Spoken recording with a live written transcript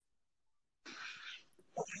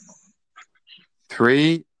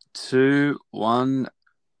Three, two, one,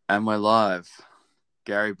 and we're live.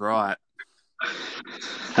 Gary Bright.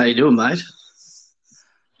 How you doing, mate?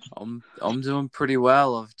 I'm doing pretty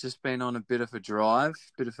well. I've just been on a bit of a drive,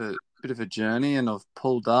 bit of a journey, and I've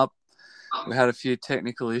pulled up. We had a few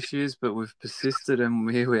technical issues, but we've persisted, and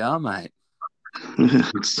here we are, mate.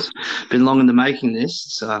 It's been long in the making.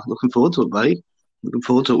 This, looking forward to it, buddy. Looking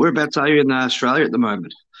forward to it. Whereabouts are you in Australia at the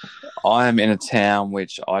moment? I am in a town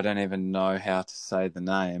which I don't even know how to say the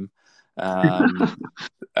name, and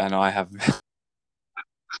I have.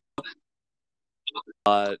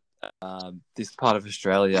 But this part of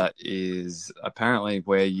Australia is apparently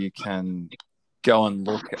where you can go and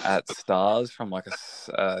look at stars from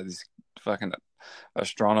this fucking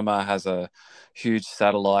astronomer has a huge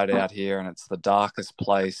satellite out here, and it's the darkest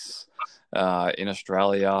place in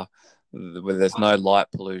Australia where there's no light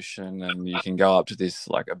pollution, and you can go up to this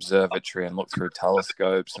observatory and look through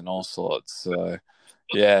telescopes and all sorts. So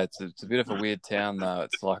yeah, it's a bit of a weird town though.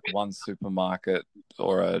 It's like one supermarket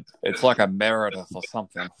it's like a Meredith or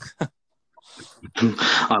something.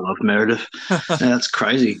 I love Meredith. That's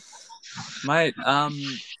crazy, mate.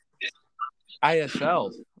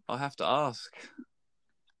 ASL, I have to ask.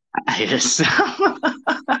 ASL.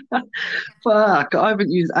 Fuck, I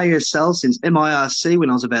haven't used ASL since MIRC when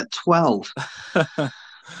I was about 12.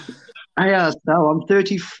 ASL, I'm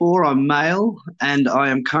 34, I'm male, and I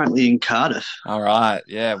am currently in Cardiff. All right,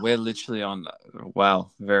 yeah, we're literally on,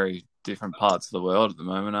 very different parts of the world at the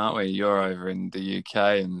moment, aren't we? You're over in the UK,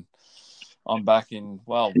 and I'm back in,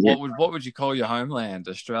 what would you call your homeland?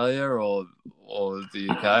 Australia or the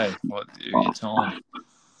UK? What are you telling?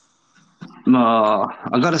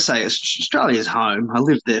 I got to say, Australia's home. I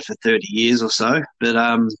lived there for 30 years or so, but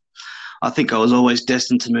I think I was always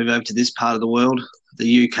destined to move over to this part of the world.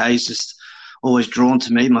 The UK is just always drawn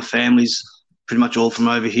to me. My family's pretty much all from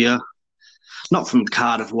over here. Not from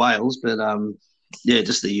Cardiff, Wales, but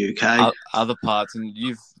just the UK. Other parts, and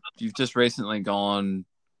you've just recently gone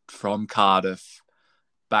from Cardiff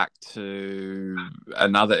back to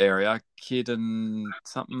another area, Kidden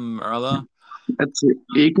something or other. That's it.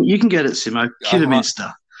 You can get it, Simo.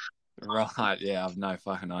 Kidderminster. Right, yeah, I've no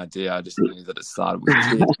fucking idea. I just knew that it started with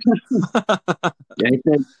Kid.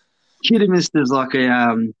 Yeah, Kidderminster is like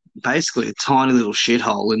basically a tiny little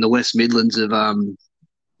shithole in the West Midlands of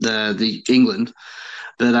the England.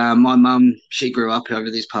 But my mum, she grew up over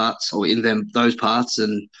these parts or in those parts,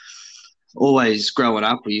 and always growing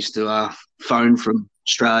up, we used to phone from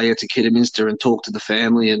Australia to Kidderminster and talk to the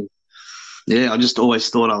family. And yeah, I just always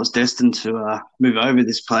thought I was destined to move over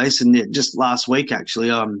this place. And yeah, just last week, actually,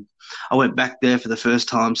 I went back there for the first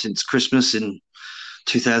time since Christmas in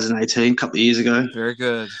 2018, a couple of years ago. Very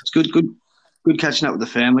good. It's good catching up with the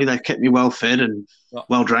family. They kept me well fed and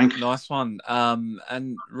well drank. Nice one.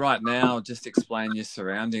 And right now, just explain your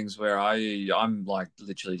surroundings. Where are you? I'm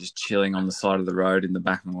literally just chilling on the side of the road in the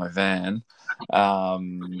back of my van,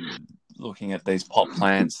 looking at these pot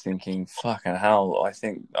plants, thinking, "Fucking hell! I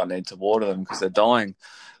think I need to water them because they're dying."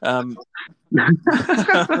 Staring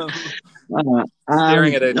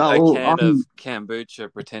at a can of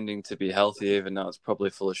kombucha, pretending to be healthy, even though it's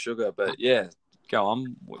probably full of sugar. But yeah, go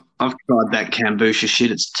on. I've tried that kombucha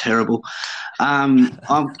shit. It's terrible. I'm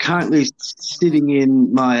currently sitting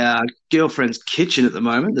in my girlfriend's kitchen at the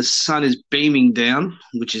moment. The sun is beaming down,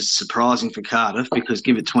 which is surprising for Cardiff because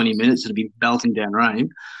give it 20 minutes, it'll be belting down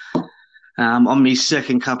rain. On my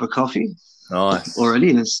second cup of coffee. Nice. Already,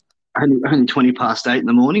 and it's only 20 past 8 in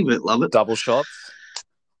the morning, but love it. Double shots?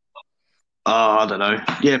 Oh, I don't know.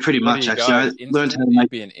 Yeah, pretty much, actually. I learned how to make...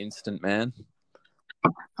 be an instant man.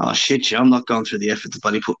 Oh, shit, yeah. I'm not going through the effort to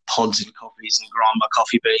bloody put pods in coffees and grind my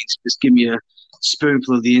coffee beans. Just give me a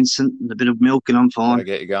spoonful of the instant and a bit of milk and I'm fine. Gotta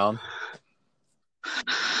get you going.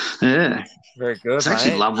 Yeah. Very good, It's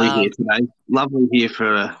actually lovely here today. Lovely here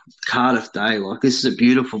for a Cardiff day. This is a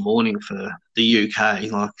beautiful morning for the UK.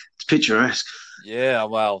 It's picturesque. Yeah,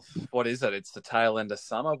 well, what is it? It's the tail end of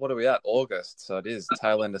summer. What are we at? August. So it is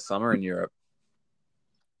tail end of summer in Europe.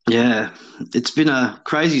 Yeah. It's been a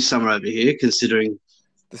crazy summer over here considering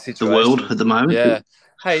the world at the moment. Yeah.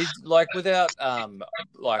 Hey, without, I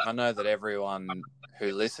know that everyone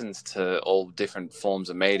who listens to all different forms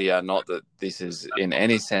of media, not that this is in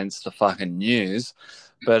any sense the fucking news,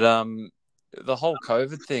 but the whole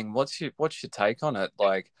COVID thing, what's your take on it?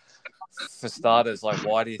 For starters,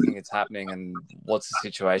 why do you think it's happening and what's the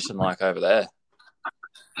situation like over there?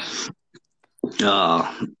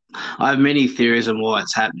 I have many theories on why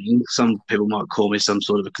it's happening. Some people might call me some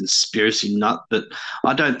sort of a conspiracy nut, but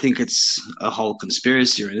I don't think it's a whole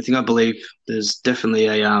conspiracy or anything. I believe there's definitely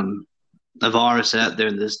a a virus out there,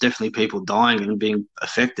 and there's definitely people dying and being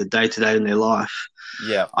affected day to day in their life.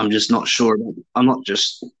 Yeah. I'm just not sure. I'm not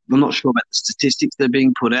sure about the statistics that are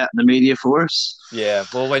being put out in the media for us. Yeah.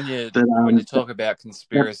 Well, when you But talk about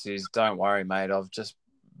conspiracies, don't worry, mate. I've just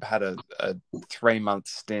had a 3-month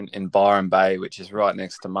stint in Byron Bay, which is right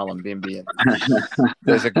next to Mullumbimby, and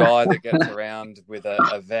there's a guy that gets around with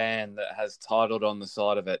a van that has titled on the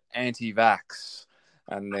side of it "anti-vax,"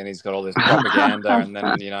 and then he's got all this propaganda, and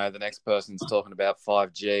then the next person's talking about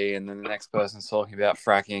 5G, and then the next person's talking about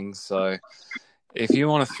fracking. So if you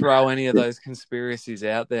want to throw any of those conspiracies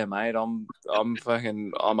out there, mate, I'm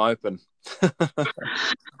open.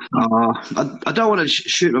 I don't want to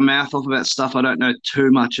shoot my mouth off about stuff I don't know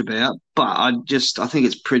too much about, but I think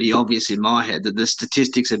it's pretty obvious in my head that the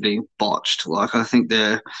statistics are being botched. Like, I think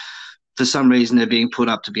for some reason they're being put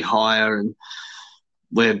up to be higher, and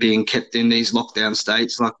we're being kept in these lockdown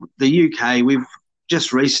states. Like the UK, we've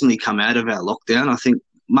just recently come out of our lockdown. I think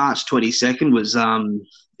March 22nd was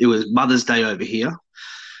it was Mother's Day over here.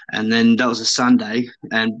 And then that was a Sunday,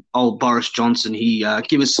 and old Boris Johnson, he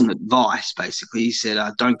gave us some advice, basically. He said,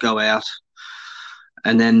 don't go out.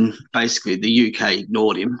 And then basically the UK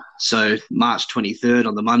ignored him. So March 23rd,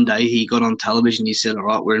 on the Monday, he got on television. He said, all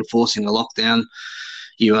right, we're enforcing a lockdown.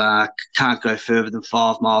 You can't go further than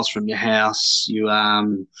 5 miles from your house. You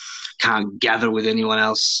can't gather with anyone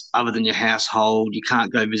else other than your household. You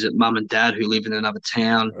can't go visit mum and dad who live in another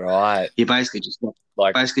town. Right. You basically just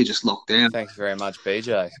locked down. Thanks very much,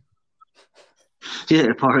 BJ.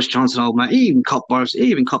 Yeah, Boris Johnson, old mate. He even copped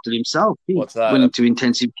it himself. He What's that? went into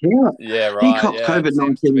intensive care. Yeah, right. He copped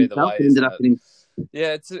COVID-19 himself and ended up in.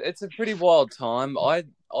 Yeah, it's a pretty wild time. I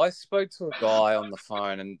spoke to a guy on the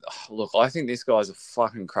phone, and look, I think this guy's a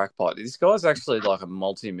fucking crackpot. This guy's actually like a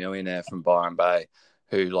multi-millionaire from Byron Bay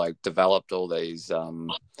who like developed all these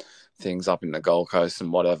things up in the Gold Coast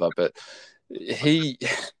and whatever. But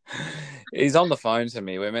he's on the phone to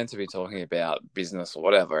me. We're meant to be talking about business or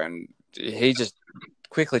whatever, and he just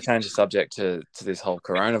quickly changed the subject to this whole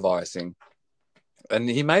coronavirus thing. And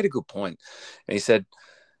he made a good point. And he said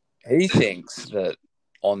he thinks that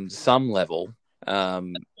on some level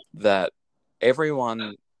that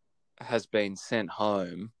everyone has been sent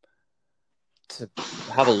home to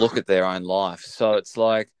have a look at their own life. So it's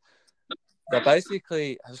like they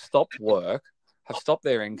basically have stopped work, have stopped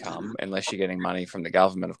their income, unless you're getting money from the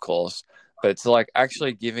government, of course. But it's like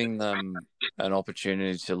actually giving them an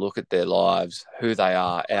opportunity to look at their lives, who they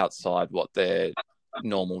are outside what their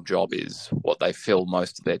normal job is, what they fill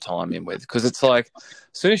most of their time in with. Because it's like, as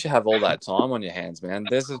soon as you have all that time on your hands, man,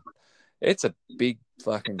 it's a big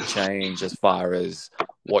fucking change as far as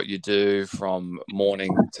what you do from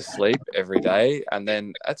morning to sleep every day. And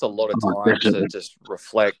then that's a lot of time to just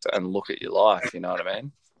reflect and look at your life. You know what I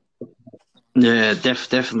mean? Yeah,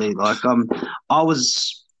 definitely. Like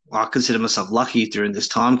I consider myself lucky during this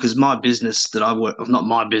time because my business that I work, not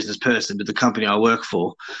my business person, but the company I work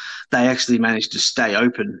for, they actually managed to stay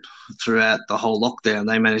open throughout the whole lockdown.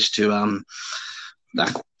 They managed to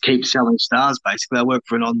keep selling stars. Basically, I work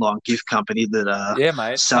for an online gift company that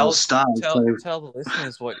mate, sells stars. Tell the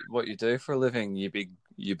listeners what you do for a living. You big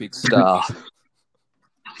star.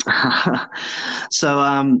 So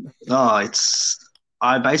I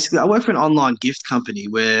work for an online gift company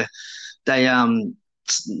where they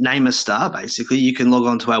name a star. Basically, you can log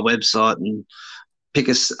onto our website and pick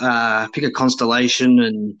a constellation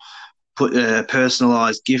and put a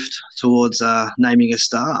personalized gift towards naming a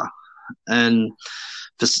star. And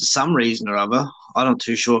for some reason or other, I'm not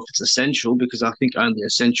too sure if it's essential because I think only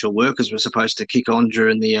essential workers were supposed to kick on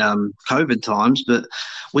during the COVID times, but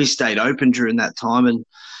we stayed open during that time. And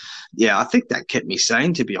yeah, I think that kept me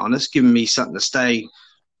sane, to be honest, giving me something to stay,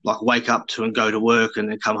 like wake up to and go to work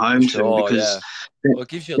and then come home to, because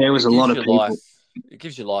there was a lot of people. It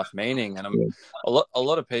gives your life meaning. And a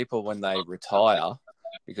lot of people, when they retire,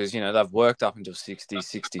 because, they've worked up until 60,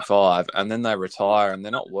 65, and then they retire and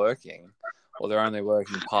they're not working, or they're only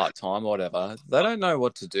working part-time or whatever, they don't know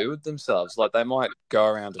what to do with themselves. Like, they might go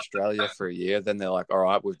around Australia for a year, then they're like, all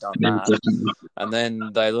right, we've done that. And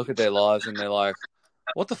then they look at their lives and they're like,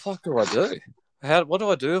 what the fuck do I do? What do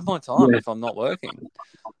I do with my time if I'm not working?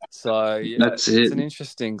 So, yeah, it's an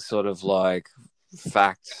interesting sort of like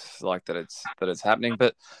fact, like that it's happening.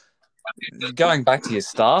 But going back to your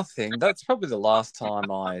star thing, that's probably the last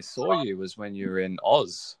time I saw you was when you were in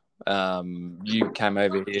Oz. You came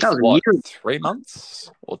over here for what, 3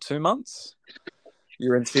 months or 2 months? You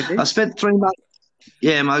were in Sydney? I spent 3 months.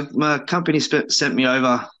 Yeah, my company sent me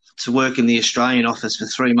over to work in the Australian office for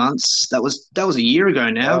 3 months. That was a year ago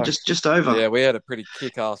now, just over. Yeah, we had a pretty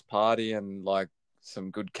kick-ass party and like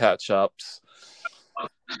some good catch-ups.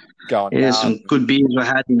 going Yeah, out. some good beers we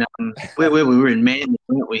had in where we were in Manly,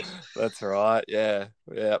 weren't we? That's right. Yeah.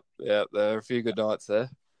 Yep. Yep. There are a few good nights there.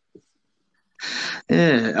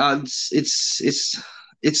 Yeah,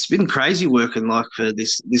 it's been crazy working like for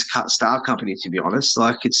this cut star company. To be honest,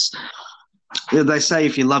 like they say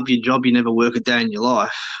if you love your job, you never work a day in your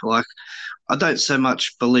life. Like I don't so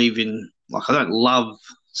much believe in like I don't love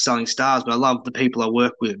selling stars, but I love the people I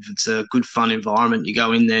work with. It's a good fun environment. You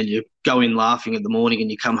go in there and you go in laughing in the morning and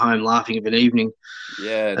you come home laughing of an evening,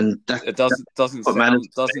 Yeah. and It doesn't what matters.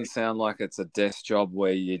 sound like it's a desk job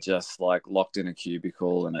where you're just like locked in a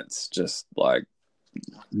cubicle and it's just like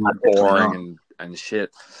No, definitely boring not. and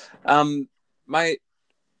shit. Mate,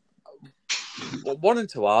 wanted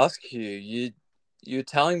to ask you were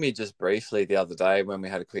telling me just briefly the other day when we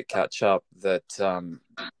had a quick catch up that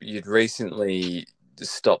you'd recently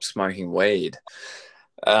stopped smoking weed.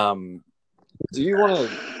 Um, do you want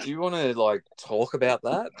to like talk about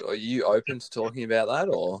that? Are you open to talking about that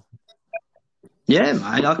or? Yeah,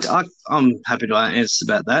 mate, I'm happy to answer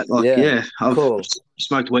about that. Like, Yeah, yeah, I've cool.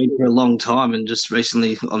 smoked weed for a long time and just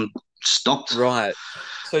recently I'm stopped. Right.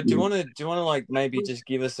 So Yeah. do you want to like maybe just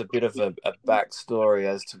give us a bit of a backstory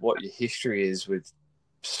as to what your history is with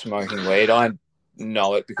smoking weed? I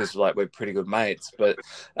know it because like we're pretty good mates, but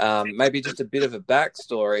maybe just a bit of a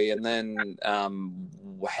backstory, and then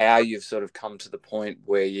how you've sort of come to the point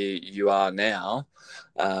where you are now,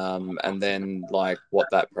 and then like what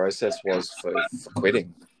that process was for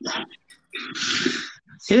quitting.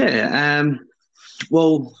 Yeah,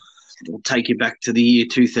 well, I'll take you back to the year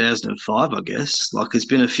 2005, I guess. Like, it's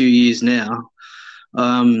been a few years now.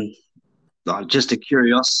 Um, just a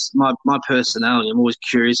my personality. I'm always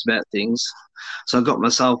curious about things, so I got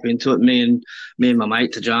myself into it. Me and my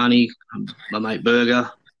mate Tajani, my mate Burger,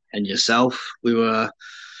 and yourself. We were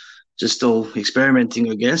just all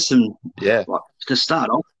experimenting, I guess. And Yeah. like, to start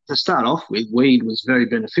off with, weed was very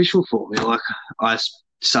beneficial for me. Like I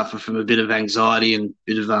suffer from a bit of anxiety and a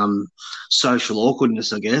bit of social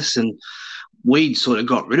awkwardness, I guess, and weed sort of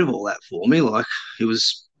got rid of all that for me. Like it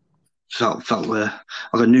was felt like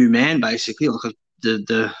a new man, basically.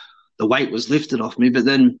 The weight was lifted off me, but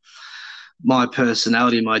then my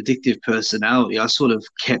personality, my addictive personality, I sort of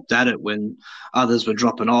kept at it when others were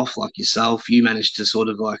dropping off, like yourself. You managed to sort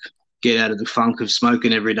of like get out of the funk of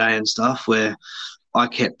smoking every day and stuff, where I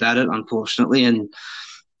kept at it, unfortunately. And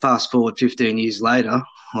fast forward 15 years later,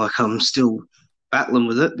 like I'm still battling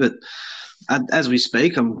with it. But as we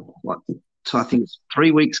speak, I'm like, so I think it's 3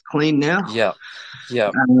 weeks clean now. Yeah. Yeah.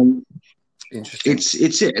 Um, Interesting.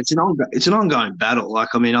 it's an ongoing battle. Like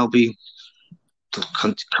I mean, I'll be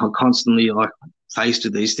constantly like faced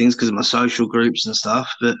with these things because of my social groups and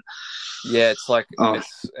stuff. But Yeah, it's like oh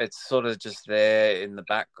it's sort of just there in the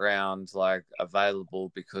background, like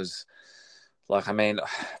available because, like, I mean,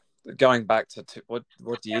 going back to what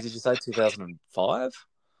year did you say? 2005?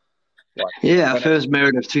 Like yeah, our when it, first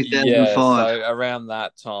merit of yeah, 2005. so around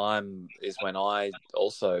that time is when I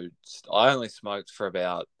only smoked for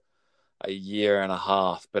about a year and a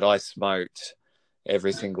half, but I smoked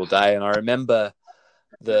every single day, and I remember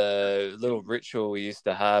the little ritual we used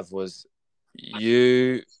to have was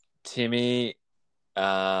you, Timmy,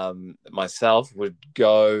 myself would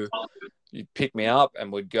go. You'd pick me up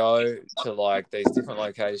and would go to like these different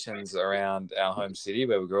locations around our home city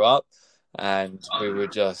where we grew up, and we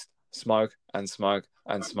would just smoke and smoke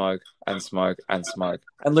and smoke and smoke and smoke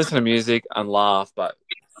and listen to music and laugh. But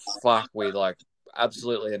fuck, we like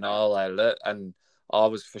absolutely annihilated it, and I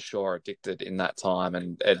was for sure addicted in that time,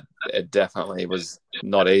 and it definitely was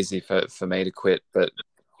not easy for me to quit, but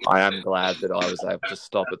I am glad that I was able to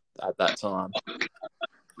stop it at that time.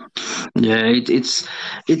 Yeah,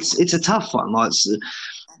 it's a tough one. Like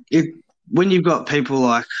it when you've got people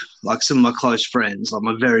like some of my close friends, like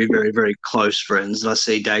my very very very close friends that I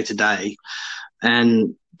see day to day,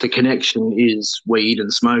 and the connection is weed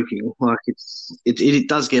and smoking. Like it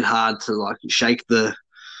does get hard to like shake the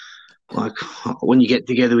like when you get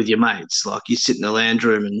together with your mates. Like you sit in the lounge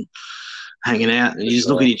room and hanging out, and For you just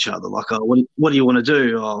look at sure. each other like, oh, what do you want to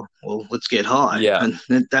do? Oh, well, let's get high, Yeah,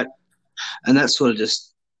 and that sort of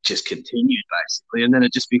just continued basically, and then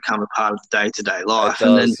it just become a part of the day to day it life,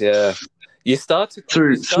 and then does. Yeah, you start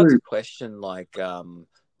through to question like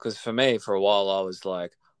because for me for a while I was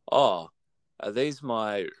like, oh, are these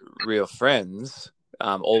my real friends?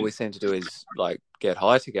 All we seem to do is like get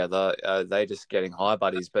high together. They just getting high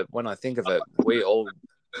buddies. But when I think of it, we all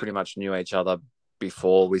pretty much knew each other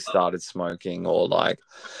before we started smoking, or like,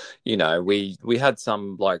 you know, we had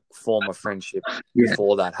some like form of friendship yeah,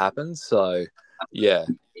 before that happened. So yeah,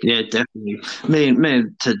 Yeah, definitely. Me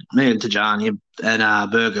and Tajani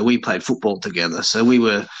and Berger, we played football together. So we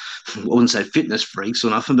were, I wouldn't say fitness freaks or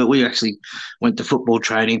nothing, but we actually went to football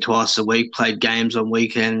training twice a week, played games on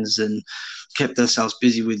weekends, and kept ourselves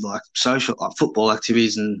busy with like social, like football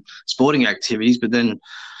activities and sporting activities. But then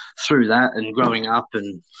through that and growing up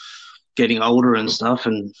and getting older and stuff,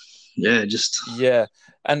 and yeah, just Yeah,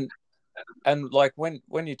 and like when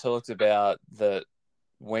you talked about the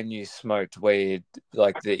when you smoked weed,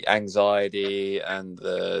 like the anxiety and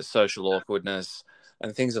the social awkwardness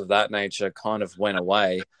and things of that nature kind of went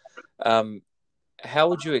away. Um, how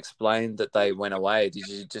would you explain that they went away? Did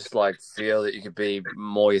you just like feel that you could be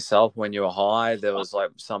more yourself when you were high? There was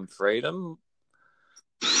like some freedom.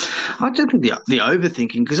 I don't think the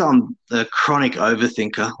overthinking, because I'm a chronic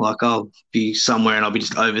overthinker. Like I'll be somewhere and I'll be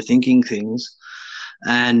just overthinking things,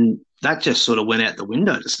 and that just sort of went out the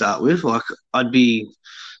window to start with. Like I'd be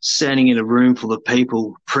standing in a room full of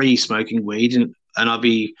people pre-smoking weed, and I'd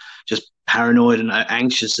be just paranoid and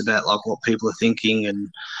anxious about like what people are thinking and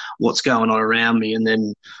what's going on around me. And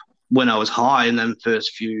then when I was high in them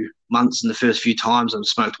first few months and the first few times I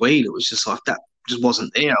smoked weed, it was just like that just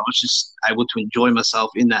wasn't there. I was just able to enjoy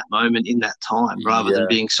myself in that moment, in that time, rather than Yeah,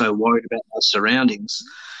 being so worried about my surroundings.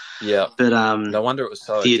 yeah. But No wonder it was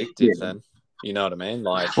so yeah, addictive then. You know what I mean?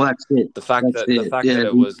 Like well, that's it. the fact That's that it. Yeah,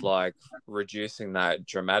 it was like reducing that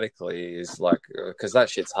dramatically is like because that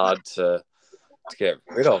shit's hard to get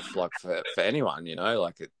rid of, like for anyone, you know,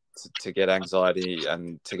 like to get anxiety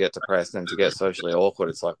and to get depressed and to get socially awkward.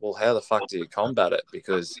 It's like, well, how the fuck do you combat it?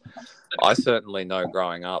 Because I certainly know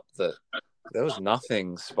growing up that there was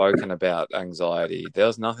nothing spoken about anxiety. There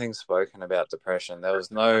was nothing spoken about depression. There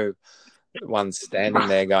was no one standing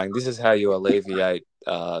there going, "This is how you alleviate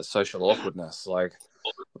social awkwardness." Like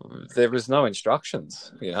there was no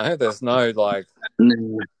instructions. You know, there's no like,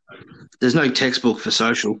 no, there's no textbook for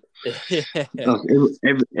social. yeah, Like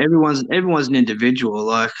everyone's an individual.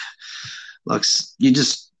 Like you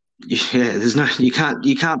just yeah. There's no you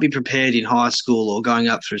can't be prepared in high school or going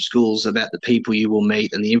up through schools about the people you will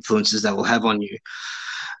meet and the influences they will have on you.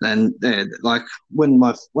 And like when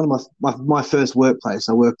my first workplace,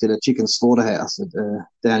 I worked at a chicken slaughterhouse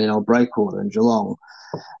down in Old Breakwater in Geelong,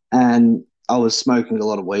 and I was smoking a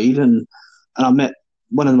lot of weed, and I met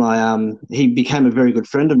one of my he became a very good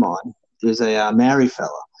friend of mine. He was a Maori fella,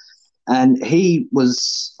 and he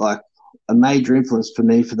was like a major influence for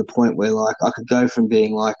me, for the point where like I could go from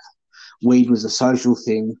being like weed was a social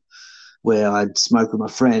thing where I'd smoke with my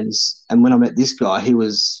friends, and when I met this guy, he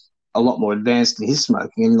was a lot more advanced in his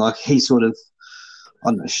smoking, and like he sort of,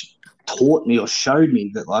 I don't know, taught me or showed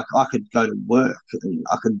me that like I could go to work and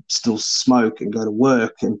I could still smoke and go to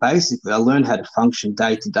work, and basically I learned how to function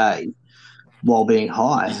day to day while being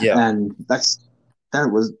high, yeah, and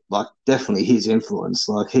that was like definitely his influence.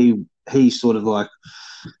 Like he sort of like,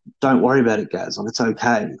 don't worry about it, Gaz. Like it's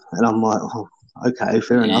okay, and I'm like, oh, okay,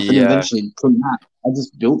 fair enough. And yeah. eventually from that, I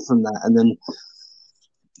just built from that, and then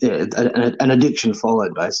yeah, an addiction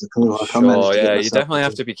followed basically. Like I managed Sure, to get yeah, you myself definitely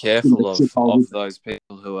have to be into careful a shithole. of those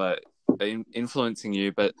people who are influencing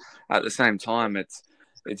you, but at the same time, it's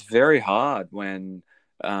very hard when,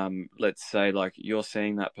 let's say, like you're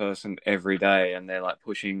seeing that person every day and they're like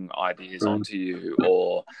pushing ideas onto you,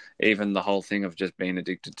 or even the whole thing of just being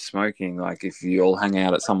addicted to smoking. Like if you all hang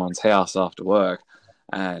out at someone's house after work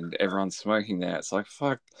and everyone's smoking there, it's like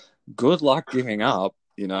fuck. Good luck giving up.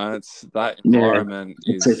 You know, it's that Yeah, environment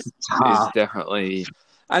it's is hard. definitely,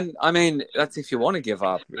 and I mean that's if you want to give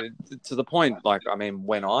up to the point. Like I mean,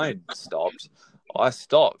 when I stopped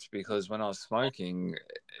because when I was smoking,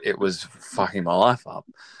 it was fucking my life up,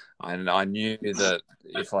 and I knew that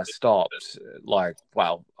if I stopped, like,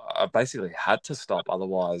 well, I basically had to stop.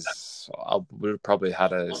 Otherwise, I would have probably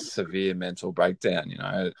had a severe mental breakdown. You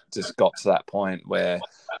know, it just got to that point where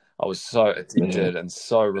I was so Yeah, addicted and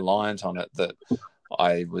so reliant on it that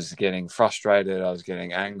I was getting frustrated. I was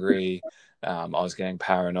getting angry. I was getting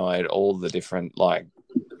paranoid. All the different like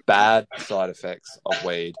bad side effects of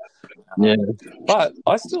weed. yeah, But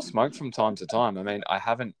I still smoke from time to time. I mean, I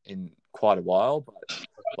haven't in quite a while, but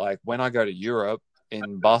like when I go to Europe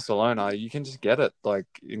in Barcelona, you can just get it like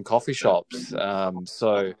in coffee shops.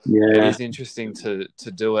 So it yeah, is interesting to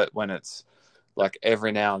do it when it's like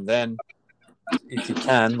every now and then if you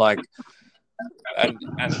can. Like and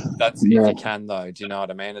that's if yeah. you can though. Do you know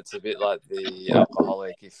what I mean? It's a bit like the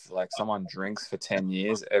alcoholic. If like someone drinks for 10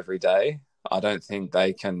 years every day, I don't think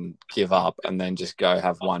they can give up and then just go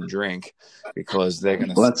have one drink because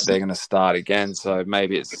Well, that's they're gonna start again. So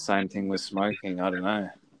maybe it's the same thing with smoking. I don't know.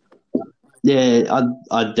 yeah.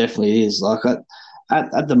 I definitely is like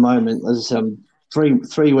at the moment, as I said, I'm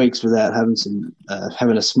three weeks without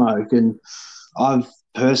having a smoke, and I've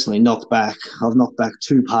personally knocked back. I've knocked back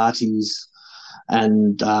two parties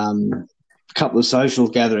and a couple of social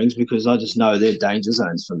gatherings because I just know they're danger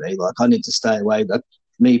zones for me. Like I need to stay away. But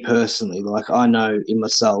me personally, like I know in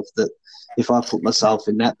myself that if I put myself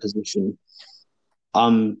in that position,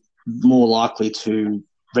 I'm more likely to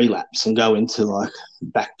relapse and go into like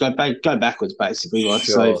go backwards basically. Like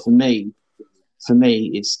so Sure. for me,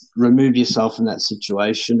 it's remove yourself from that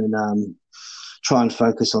situation and try and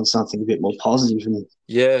focus on something a bit more positive. And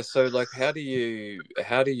Yeah, so like how do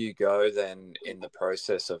you go then in the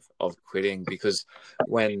process of quitting? Because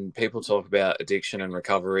when people talk about addiction and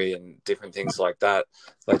recovery and different things like that,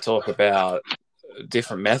 they talk about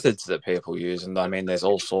different methods that people use. And I mean, there's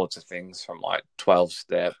all sorts of things from like 12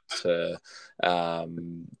 step to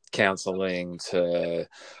counseling to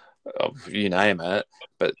you name it.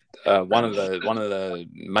 But one of the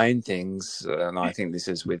main things, and I think this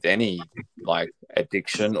is with any like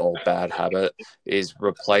addiction or bad habit, is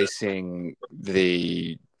replacing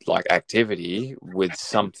the like activity with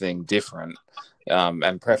something different,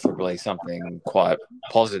 and preferably something quite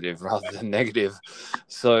positive rather than negative.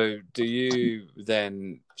 So, do you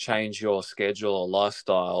then change your schedule or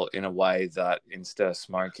lifestyle in a way that instead of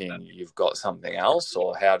smoking, you've got something else,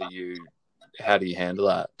 or how do you handle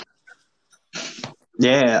that?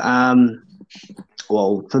 yeah,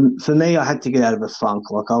 well, for me, I had to get out of a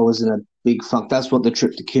funk. Like I was in a big funk. That's what the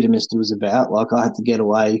trip to Kidderminster was about. Like I had to get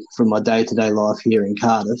away from my day to day life here in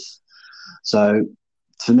Cardiff. So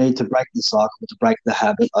for me to break the cycle, to break the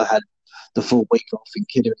habit, I had the full week off in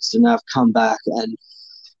Kidderminster. Now I've come back and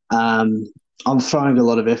um, I'm throwing a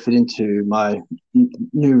lot of effort into my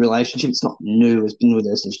new relationship. It's not new; it's been with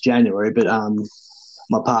her since January. But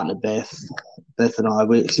my partner Beth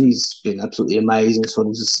and she's been absolutely amazing, sort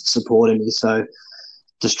of just supporting me. So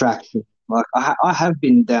distraction. Like I have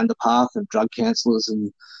been down the path of drug counselors,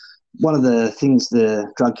 and one of the things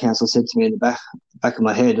the drug counsellor said to me in the back of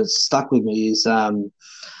my head, it's stuck with me, is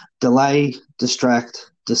delay,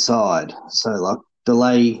 distract, decide. So like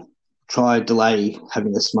delay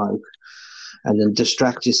having a smoke, and then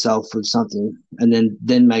distract yourself with something, and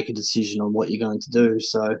then make a decision on what you're going to do.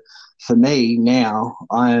 So for me now,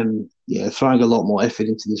 I am throwing a lot more effort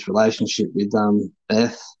into this relationship with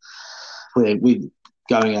Beth. We're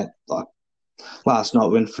going at like last night.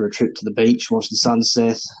 We went for a trip to the beach, watched the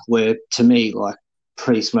sunset. Where to me, like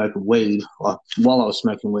pre-smoking weed, like while I was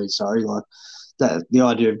smoking weed, sorry, like that the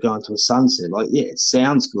idea of going to a sunset, like yeah, it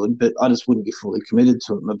sounds good, but I just wouldn't be fully committed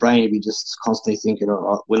to it. My brain would be just constantly thinking, all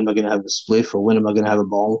right, when am I going to have a spliff, or when am I going to have a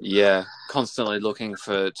bowl? Yeah, constantly looking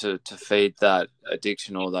for to feed that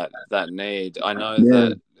addiction or that need. I know Yeah,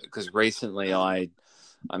 that because recently I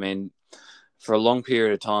mean, for a long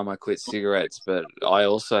period of time I quit cigarettes, but I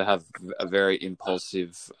also have a very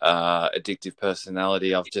impulsive, addictive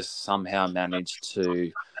personality. I've just somehow managed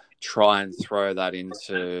to try and throw that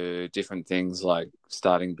into different things like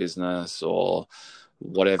starting business or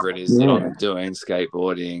whatever it is that yeah, I'm doing,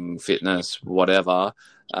 skateboarding, fitness, whatever.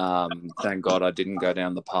 Thank God I didn't go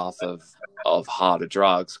down the path of harder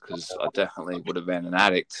drugs because I definitely would have been an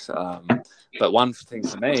addict. But one thing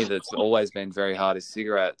for me that's always been very hard is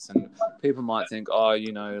cigarettes. And people might think, oh,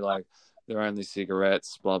 you know, like they're only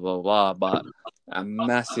cigarettes, blah, blah, blah. But a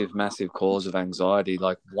massive, massive cause of anxiety.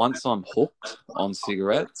 Like once I'm hooked on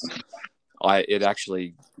cigarettes, it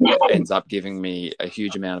actually ends up giving me a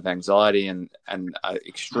huge amount of anxiety and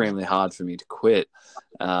extremely hard for me to quit.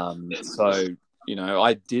 So, you know,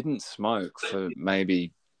 I didn't smoke for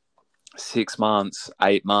maybe 6 months,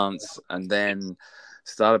 8 months, and then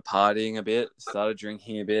started partying a bit, started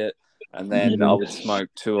drinking a bit, and then I yeah, would smoke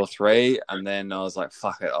two or three, and then I was like,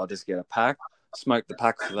 fuck it, I'll just get a pack, smoke the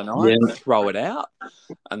pack for the night, yeah. throw it out,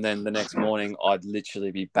 and then the next morning I'd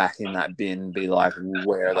literally be back in that bin, be like,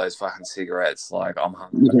 where are those fucking cigarettes? Like, I'm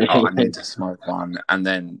hungry. Oh, I need to smoke one. And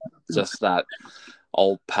then just that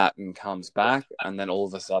old pattern comes back, and then all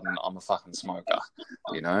of a sudden I'm a fucking smoker,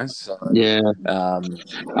 you know? So, Yeah. I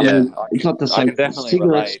yeah, mean, it's not to I say can definitely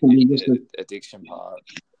cigarettes relate can in be just as the addiction part.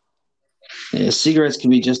 yeah, cigarettes can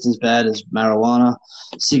be just as bad as marijuana.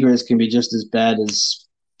 Cigarettes can be just as bad as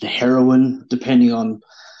heroin, depending on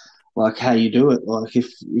like how you do it. Like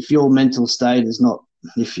if your mental state is not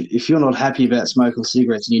if you're not happy about smoking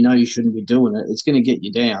cigarettes and you know you shouldn't be doing it, it's going to get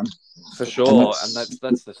you down. For And sure, and that's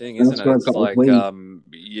the thing, isn't that's it? where it It's got with like weed.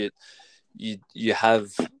 you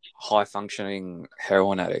have high functioning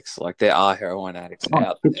heroin addicts. Like there are heroin addicts Oh,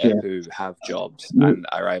 out shit, there yeah. who have jobs You, and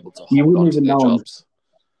are able to you hold on wouldn't to even their know them. jobs.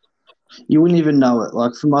 You wouldn't even know it.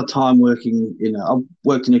 Like from my time working I've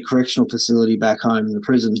worked in a correctional facility back home in the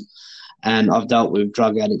prison, and I've dealt with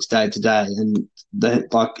drug addicts day to day. And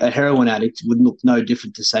like a heroin addict would look no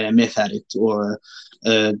different to say a meth addict or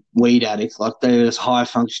a weed addict. Like there's high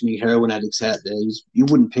functioning heroin addicts out there. You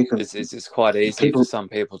wouldn't pick them. It's quite easy for People some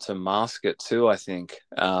people to mask it too, I think,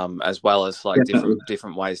 as well as like definitely.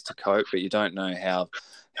 different ways to cope. But you don't know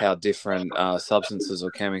how different substances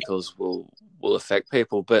or chemicals will affect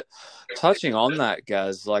people. But touching on that,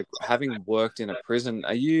 Gaz, like having worked in a prison,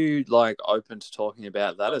 are you like open to talking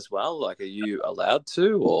about that as well? Like, are you allowed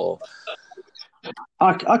to, or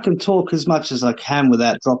I can talk as much as I can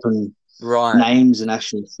without dropping right? names and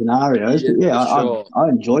actual scenarios. Yeah, But yeah, for sure, I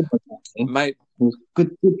enjoyed that thing. mate. It was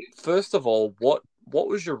good. Good. First of all, what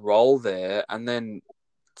was your role there, and then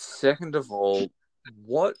second of all,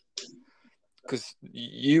 what because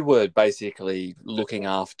you were basically looking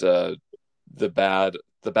after the bad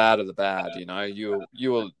of the bad. You know,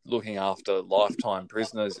 you were looking after lifetime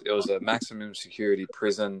prisoners. It was a maximum security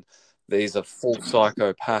prison. These are full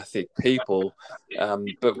psychopathic people.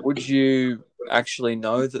 But would you actually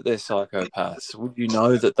know that they're psychopaths? Would you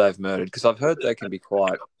know that they've murdered? Because I've heard they can be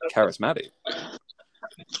quite charismatic.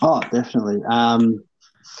 Oh, definitely.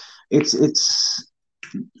 It's it's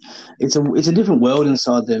it's a different world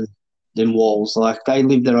inside them walls. Like they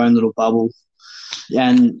live their own little bubble.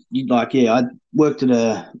 And you like, yeah, I worked at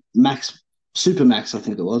a Supermax, I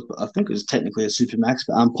think it was, but I think it was technically a Supermax,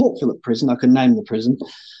 but Port Phillip Prison. I can name the prison.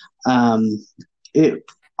 Um, it.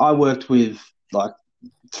 I worked with like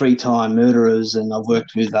three-time murderers, and I've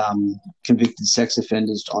worked with convicted sex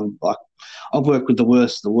offenders. On like, I've worked with the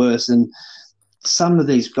worst of the worst, and some of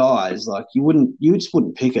these guys, like you just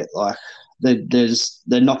wouldn't pick it. Like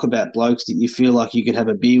they're knockabout blokes that you feel like you could have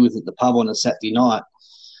a beer with at the pub on a Saturday night,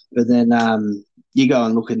 but then you go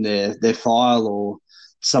and look in their file, or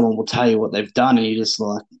someone will tell you what they've done, and you're just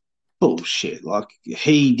like, bullshit. Like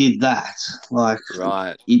he did that. Like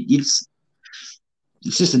Right. it's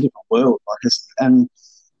just a different world. Like and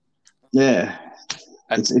yeah,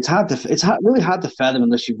 And really hard to fathom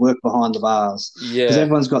unless you work behind the bars, because yeah,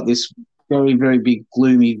 everyone's got this very very big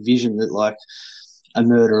gloomy vision that like a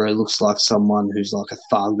murderer looks like someone who's like a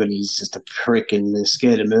thug and he's just a prick and they're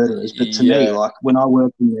scared of murderers. But to me, yeah, like when I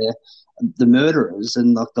work in there, the murderers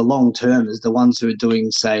and like the long termers, the ones who are doing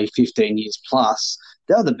say 15 years plus,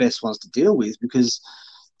 they're the best ones to deal with because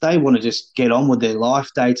they want to just get on with their life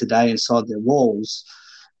day to day inside their walls.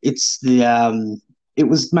 It's it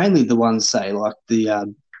was mainly the ones say like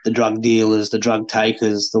the drug dealers, the drug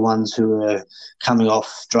takers, the ones who are coming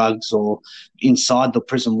off drugs or inside the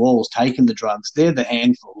prison walls taking the drugs. They're the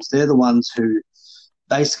handfuls. They're the ones who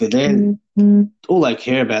basically all they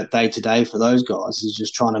care about day to day for those guys is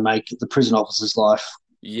just trying to make the prison officer's life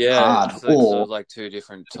yeah. hard. So it's sort Or of like two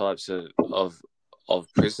different types of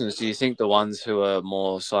prisoners. Do you think the ones who are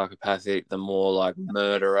more psychopathic, the more like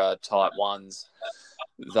murderer type ones,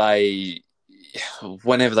 they,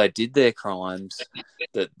 whenever they did their crimes,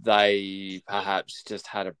 that they perhaps just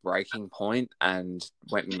had a breaking point and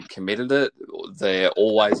went and committed it? They're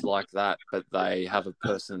always like that, but they have a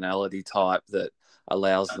personality type that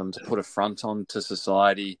allows them to put a front on to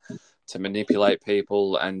society, to manipulate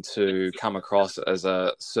people, and to come across as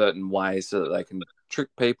a certain way so that they can trick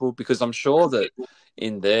people. Because I'm sure that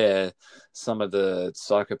in there, some of the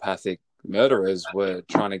psychopathic murderers were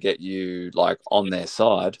trying to get you like on their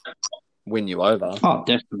side, win you over. oh,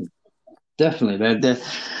 definitely, definitely,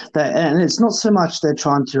 and it's not so much they're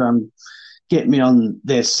trying to get me on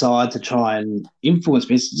their side to try and influence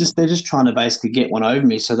me. It's just they're just trying to basically get one over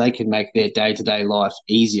me so they can make their day to day life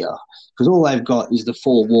easier. Because all they've got is the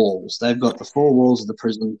four walls. They've got the four walls of the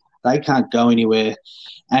prison. They can't go anywhere,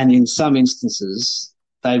 and in some instances,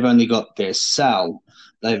 they've only got their cell.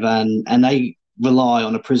 And they rely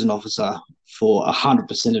on a prison officer for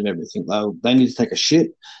 100% of everything. They need to take a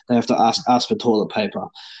shit. They have to ask for toilet paper.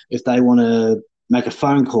 If they want to make a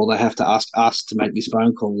phone call, they have to ask us to make this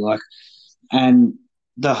phone call. Like, and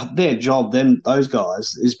their job, those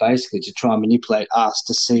guys, is basically to try and manipulate us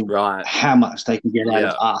to see Right. how much they can get out of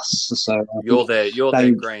Yeah. us. So I You're think their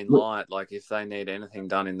they green light. Like if they need anything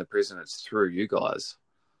done in the prison, it's through you guys.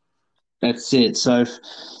 that's it. So if,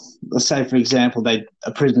 let's say, for example,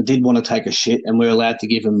 a prisoner did want to take a shit, and we're allowed to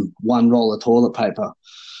give them one roll of toilet paper.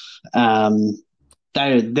 Um,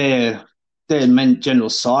 their main general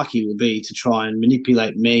psyche will be to try and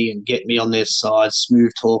manipulate me and get me on their side,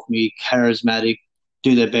 smooth talk me, charismatic,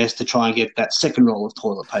 do their best to try and get that second roll of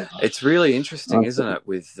toilet paper. It's really interesting, isn't it,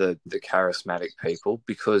 with the charismatic people?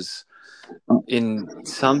 Because in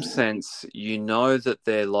some sense, you know that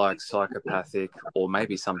they're like psychopathic, or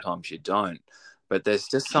maybe sometimes you don't. but there's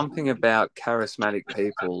just something about charismatic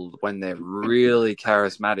people when they're really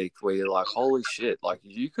charismatic where you're like, holy shit, like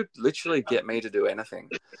you could literally get me to do anything.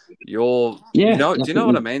 Yeah, Do you know what I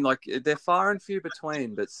definitely. mean? Like they're far and few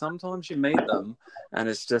between, but sometimes you meet them and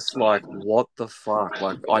it's just like, what the fuck?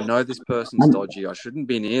 Like I know this person's And dodgy. I shouldn't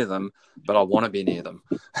be near them, but I want to be near them.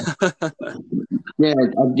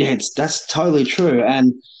 yeah, that's totally true.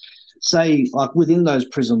 And say like within those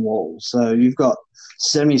prison walls, so you've got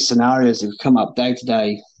so many scenarios that come up day to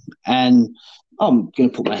day, and I'm going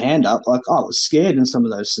to put my hand up. Like I was scared in some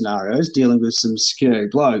of those scenarios, dealing with some scary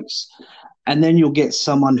blokes, and then you'll get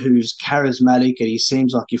someone who's charismatic and he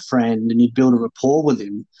seems like your friend, and you build a rapport with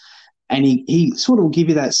him, and he sort of will give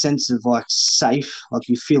you that sense of like safe, like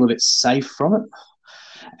you feel a bit safe from it,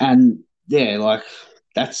 and yeah, like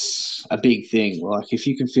that's a big thing. Like if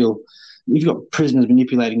you can feel, you've got prisoners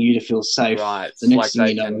manipulating you to feel safe, Right. the It's like next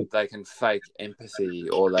thing you know, they can fake empathy,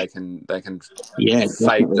 or they can yeah, fake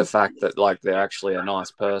the definitely. fact that like they're actually a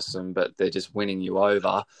nice person, but they're just winning you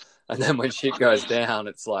over. And then when shit goes down,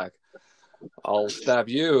 it's like, I'll stab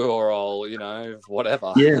you, or I'll,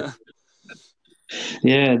 whatever. Yeah,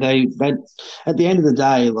 yeah. They at the end of the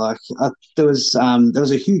day, like there was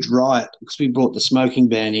a huge riot because we brought the smoking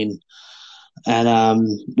ban in,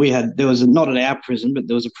 and we had there was not at our prison, but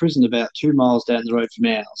there was a prison about 2 miles down the road from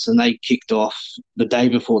ours, and they kicked off the day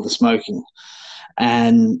before the smoking.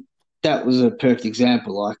 And that was a perfect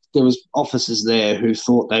example. Like there was officers there who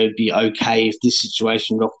thought they would be okay if this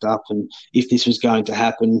situation rocked up, and if this was going to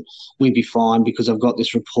happen, we'd be fine because I've got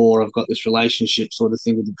this rapport, I've got this relationship sort of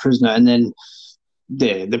thing with the prisoner. And then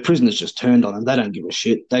the prisoners just turned on them. They don't give a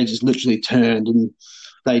shit. They just literally turned, and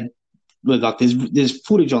they like there's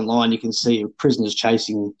footage online you can see of prisoners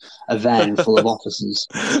chasing a van full of officers,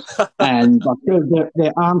 and like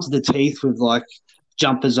they're armed to the teeth with like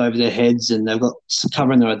jumpers over their heads, and they've got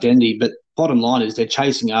covering their identity. But bottom line is they're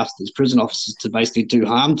chasing after these prison officers to basically do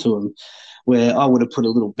harm to them. Where I would have put a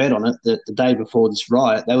little bet on it that the day before this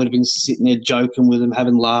riot, they would have been sitting there joking with them,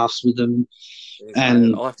 having laughs with them, Jeez, mate,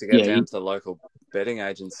 and I'll have to get yeah, down to the local betting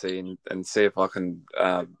agency and see if I can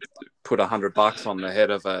put $100 on the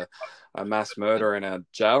head of a mass murder in a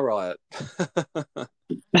jail riot.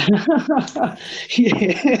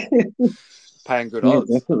 yeah, Paying good yeah,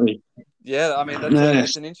 odds. definitely. Yeah, I mean No,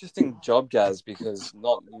 it's an interesting job, Gaz, because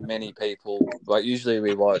not many people, like usually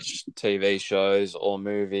we watch TV shows or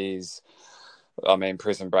movies. I mean,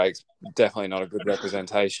 Prison Break's definitely not a good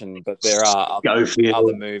representation, but there are other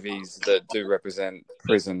Schofield. movies that do represent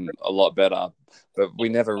prison a lot better. But we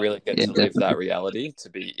never really get Yeah, to live definitely. that reality, to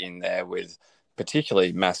be in there with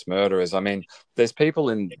particularly mass murderers. I mean, there's people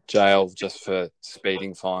in jail just for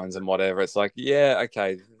speeding fines and whatever. It's like, yeah,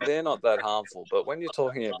 okay, they're not that harmful. But when you're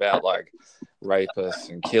talking about like rapists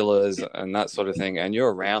and killers and that sort of thing, and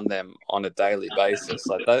you're around them on a daily basis,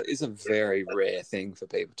 like that is a very rare thing for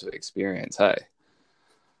people to experience. Hey.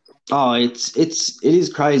 Oh, it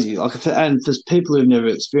is crazy. Like, and for people who've never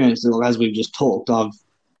experienced it, like, as we've just talked, I've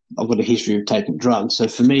got a history of taking drugs. So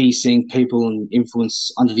for me, seeing people under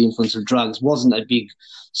the influence of drugs wasn't a big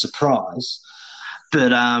surprise.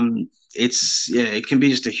 But it's yeah, it can be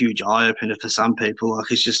just a huge eye opener for some people.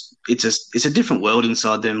 Like it's a different world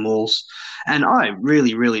inside them walls, and I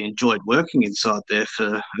really really enjoyed working inside there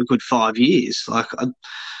for a good 5 years.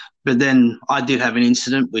 But then I did have an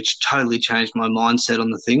incident which totally changed my mindset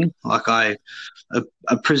on the thing.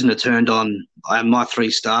 A prisoner turned on my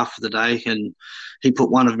three staff for the day, and he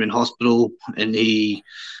put one of them in hospital, and he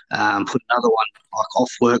put another one like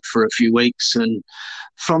off work for a few weeks. And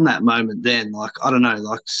from that moment, then like I don't know,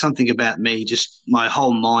 like something about me, just my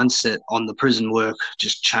whole mindset on the prison work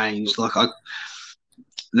just changed.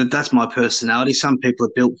 That's my personality. Some people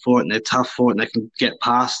are built for it and they're tough for it and they can get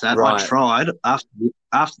past that. I Right. tried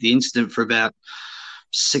after the incident for about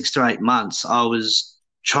 6 to 8 months. I was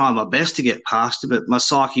trying my best to get past it, but my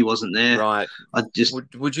psyche wasn't there. Right. I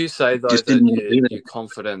Would you say though just didn't that want to be your there.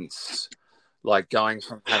 confidence, like going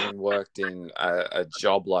from having worked in a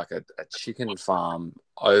job like a chicken farm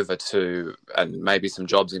over to, and maybe some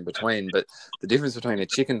jobs in between, but the difference between a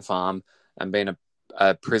chicken farm and being a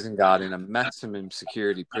prison guard in a maximum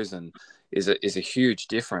security prison is a huge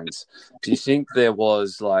difference. Do you think there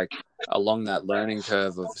was like along that learning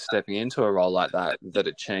curve of stepping into a role like that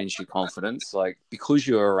it changed your confidence, like because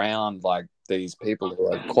you're around like these people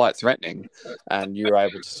who are quite threatening and you're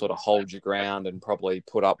able to sort of hold your ground and probably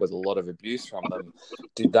put up with a lot of abuse from them?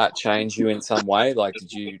 Did that change you in some way? Like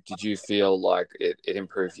did you feel like it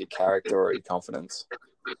improved your character or your confidence?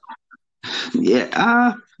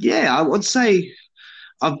 Yeah, yeah. I would say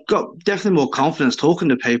I've got definitely more confidence talking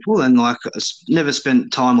to people, and like never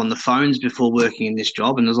spent time on the phones before working in this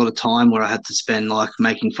job, and there's a lot of time where I had to spend like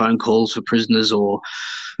making phone calls for prisoners or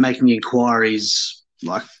making inquiries,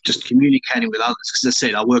 like just communicating with others. Because I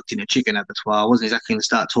said I worked in a chicken abattoir, I wasn't exactly going to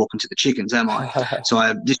start talking to the chickens, am I?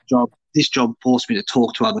 So this job forced me to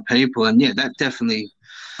talk to other people, and yeah, that definitely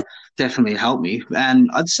helped me. And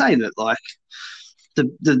I'd say that like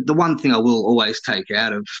the one thing I will always take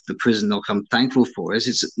out of the prison, like I'm thankful for, is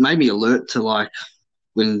it's made me alert to like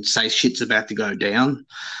when say shit's about to go down.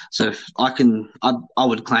 So if I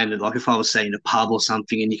would claim that like if I was saying a pub or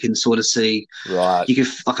something, and you can sort of see, Right. you can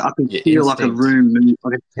like I can Your feel like a instinct. room,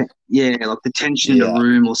 yeah, like the tension in a Yeah.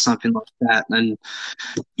 room or something like that, and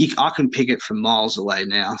I can pick it from miles away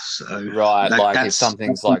now. So Right. that Like if that's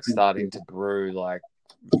something's like something. starting to brew, like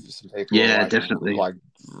some people are Yeah, definitely. like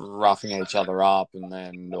roughing each other up, and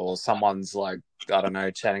then or someone's like, I don't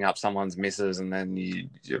know, chatting up someone's missus, and then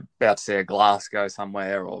you're about to see a glass go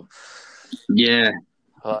somewhere, or Yeah,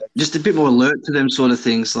 like, just a bit more alert to them sort of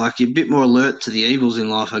things. Like you're a bit more alert to the evils in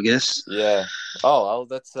life, I guess. yeah. Oh well,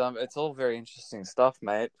 that's it's all very interesting stuff,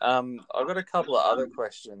 mate. I've got a couple of other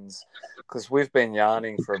questions because we've been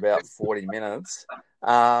yarning for about 40 minutes.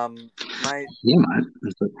 Mate, Yeah, mate.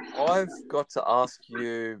 I've got to ask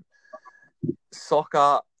you,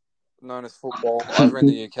 soccer, known as football, over in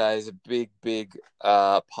the UK is a big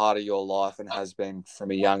part of your life and has been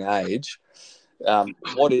from a young age.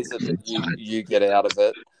 What is it that you get out of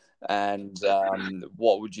it, and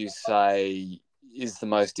what would you say is the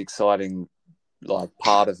most exciting like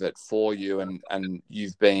part of it for you? And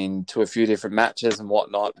you've been to a few different matches and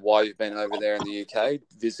whatnot. Why you've been over there in the UK,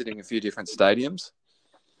 visiting a few different stadiums?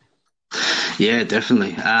 Yeah,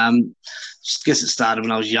 definitely. Just guess it started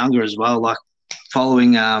when I was younger as well. Like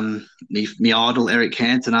following me idol Eric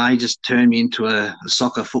Cantona, he just turned me into a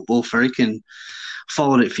soccer football freak, and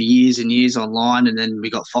followed it for years and years online. And then we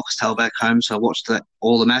got Foxtel back home, so I watched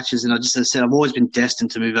all the matches. And I just, as I said, I've always been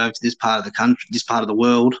destined to move over to this part of the country, this part of the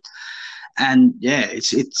world. And yeah,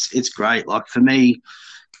 it's great. Like for me,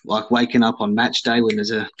 like waking up on match day when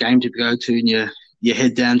there's a game to go to, and you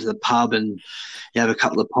head down to the pub and you have a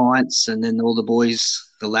couple of pints, and then all the boys,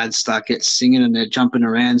 the lads, start get singing, and they're jumping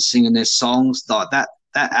around singing their songs. Like that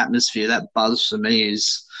atmosphere, that buzz for me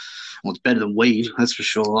is, well, it's better than weed, that's for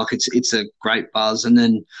sure. Like it's a great buzz, and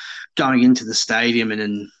then going into the stadium and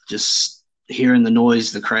then just hearing the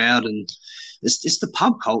noise, the crowd, and it's the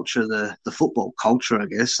pub culture, the football culture, I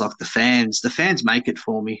guess. Like the fans make it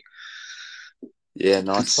for me. Yeah,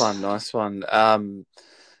 nice It's one, nice one.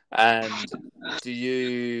 And do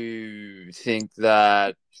you think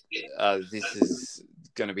that this is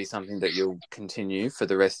going to be something that you'll continue for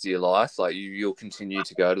the rest of your life? Like you'll continue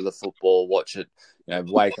to go to the football, watch it,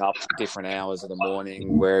 wake up different hours of the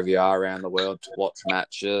morning wherever you are around the world to watch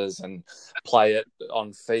matches and play it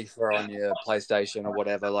on FIFA on your PlayStation or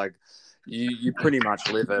whatever. Like you pretty much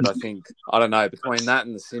live it. I think, I don't know, between that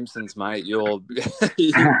and The Simpsons, mate, you're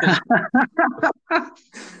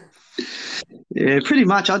Yeah, pretty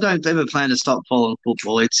much. I don't ever plan to stop following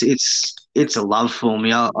football. It's a love for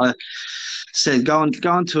me. I said going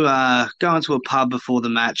to a pub before the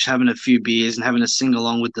match, having a few beers and having a sing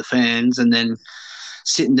along with the fans, and then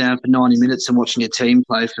sitting down for 90 minutes and watching your team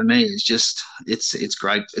play, for me is just it's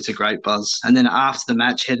great. It's a great buzz. And then after the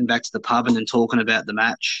match, heading back to the pub and then talking about the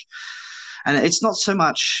match. And it's not so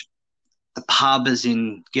much the pub as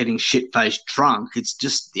in getting shit faced drunk. It's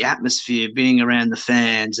just the atmosphere, being around the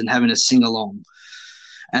fans and having a sing along.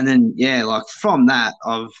 And then yeah, like from that,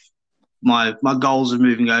 I've my goals of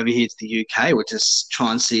moving over here to the UK were just try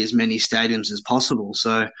and see as many stadiums as possible.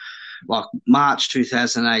 So like March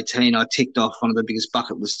 2018, I ticked off one of the biggest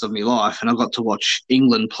bucket lists of my life, and I got to watch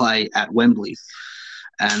England play at Wembley.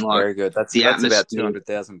 And like very good. That's the about atmosphere,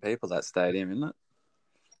 200,000 people, that stadium, isn't it?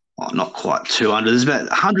 oh, not quite 200. There's about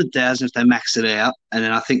 100,000 if they max it out, and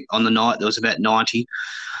then I think on the night there was about 90.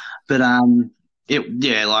 But it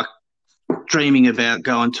yeah, like dreaming about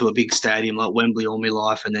going to a big stadium like Wembley all my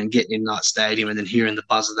life, and then getting in that stadium and then hearing the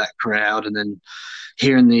buzz of that crowd, and then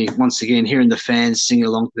hearing the fans singing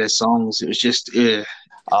along to their songs. It was just yeah, it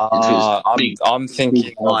was I'm big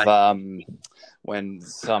thinking of high. when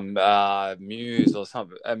some Muse or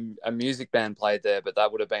some a music band played there, but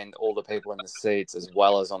that would have been all the people in the seats as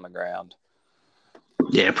well as on the ground.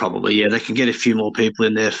 Yeah, probably. Yeah, they can get a few more people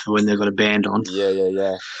in there for when they've got a band on.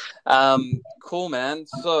 Yeah. Cool, man.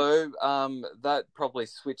 So that probably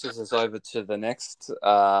switches us over to the next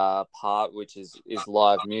part, which is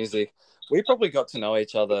live music. We probably got to know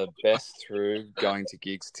each other best through going to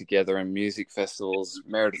gigs together and music festivals,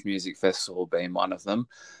 Meredith Music Festival being one of them.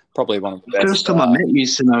 Probably one of the First time I met you,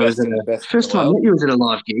 Simo, was best at and the best in the first time I world. met you was at a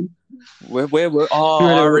live gig. Where were? Oh,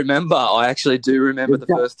 I remember. I actually do remember the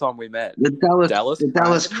first time we met. The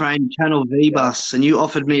Dallas Crane Channel V bus, and you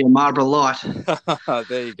offered me a Marlboro Light.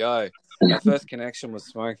 There you go. Our first connection was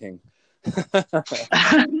smoking.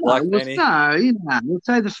 Like many. We'll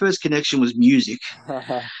say the first connection was music.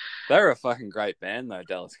 They were a fucking great band, though,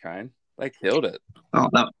 Dallas Crane. They killed it. Oh,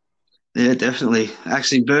 yeah, definitely.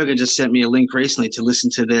 Actually, Berger just sent me a link recently to listen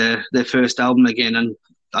to their first album again, and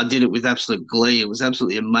I did it with absolute glee. It was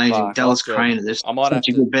absolutely amazing. Dallas Crane, they're such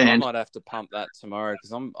a good band. I might have to pump that tomorrow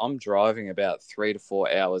because I'm driving about 3 to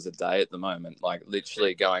 4 hours a day at the moment, like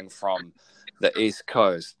literally going from the East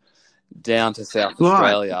Coast down to South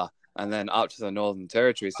Australia and then up to the Northern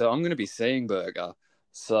Territory. So I'm going to be seeing Berger.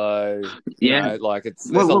 So there's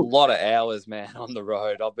a lot of hours, man, on the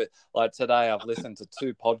road. Like today, I've listened to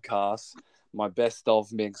 2 podcasts, my best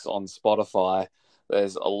of mix on Spotify.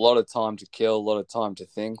 There's a lot of time to kill, a lot of time to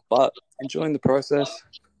think, but enjoying the process.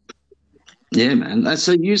 Yeah, man.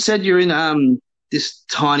 So you said you're in this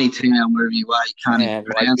tiny town wherever you are. You can't even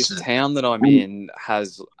pronounce it. This town that I'm in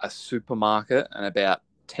has a supermarket and about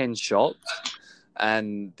 10 shops,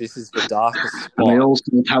 and this is the darkest spot. And they all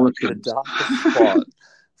still telescopes. The darkest spot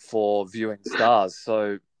for viewing stars.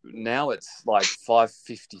 So now it's like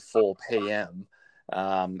 5:54 p.m.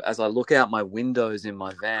 As I look out my windows in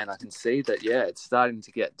my van, I can see that, it's starting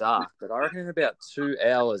to get dark. But I reckon in about 2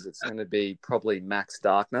 hours, it's going to be probably max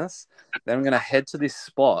darkness. Then I'm going to head to this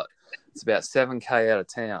spot. It's about 7K out of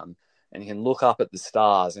town. And you can look up at the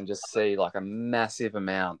stars and just see like a massive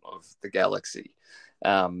amount of the galaxy.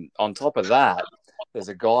 On top of that, there's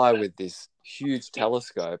a guy with this huge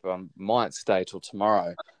telescope. I might stay till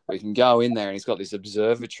tomorrow. We can go in there and he's got this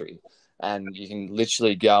observatory. And you can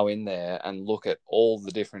literally go in there and look at all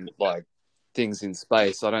the different things in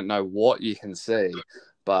space. I don't know what you can see,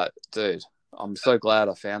 but dude, I'm so glad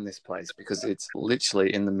I found this place because it's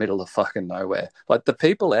literally in the middle of fucking nowhere. Like the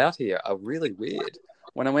people out here are really weird.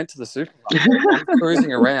 When I went to the supermarket, I'm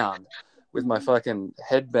cruising around with my fucking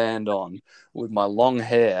headband on, with my long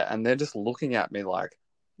hair, and they're just looking at me like,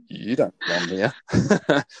 "You don't belong here."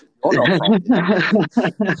 You're not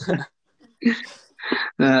from here.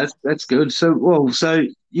 No, that's good. So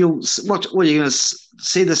you'll watch. What are you going to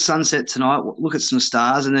see the sunset tonight? Look at some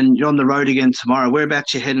stars, and then you're on the road again tomorrow.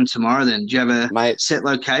 Whereabouts you heading tomorrow? Then do you have a set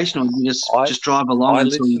location, or you just drive along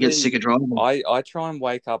until you get sick of driving? I try and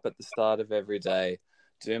wake up at the start of every day,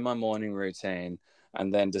 do my morning routine,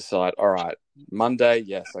 and then decide. All right, Monday,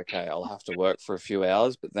 yes, okay, I'll have to work for a few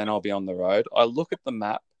hours, but then I'll be on the road. I look at the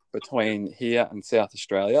map between here and South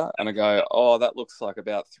Australia, and I go, oh, that looks like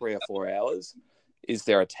about 3 or 4 hours. Is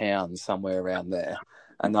there a town somewhere around there?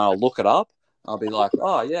 And then I'll look it up. I'll be like,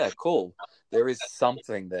 oh, yeah, cool. There is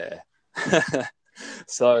something there.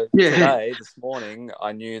 So today, this morning,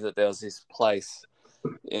 I knew that there was this place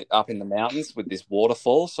up in the mountains with this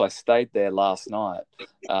waterfall. So I stayed there last night.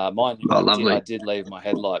 Mind you, I did leave my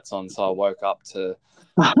headlights on. So I woke up to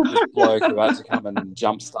this bloke who had to come and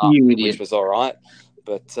jumpstart, which was all right.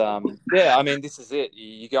 But, I mean, this is it.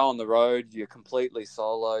 You go on the road, you're completely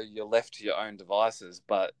solo, you're left to your own devices,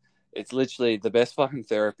 but it's literally the best fucking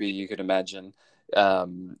therapy you could imagine.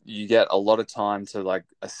 You get a lot of time to,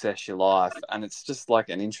 assess your life, and it's just,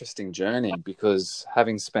 an interesting journey because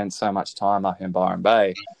having spent so much time up in Byron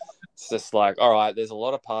Bay, it's just all right, there's a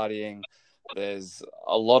lot of partying, there's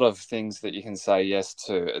a lot of things that you can say yes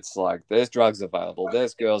to. It's there's drugs available,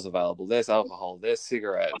 there's girls available, there's alcohol, there's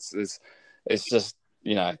cigarettes, it's just,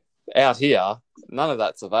 out here, none of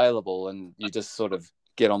that's available, and you just sort of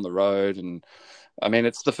get on the road. And I mean,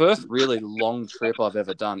 it's the first really long trip I've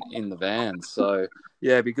ever done in the van. So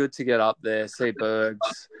yeah, it'd be good to get up there, see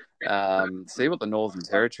Bergs, see what the Northern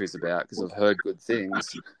Territory is about because I've heard good things.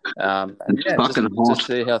 And yeah, just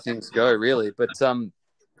see how things go, really. But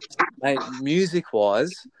mate,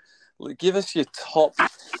 music-wise, give us your top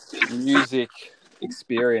music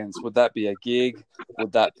experience. Would that be a gig?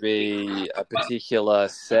 Would that be a particular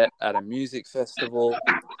set at a music festival?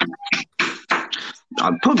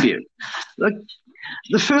 Probably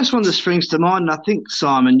the first one that springs to mind, and I think,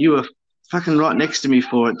 Simon, you were fucking right next to me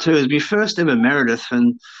for it too, is my first ever Meredith.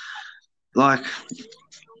 And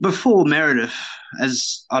before Meredith,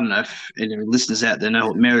 as I don't know if any listeners out there know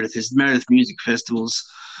what Meredith is, Meredith Music Festival's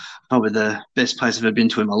probably the best place I've ever been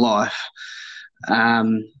to in my life.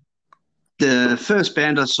 The first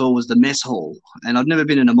band I saw was the Mess Hall, and I'd never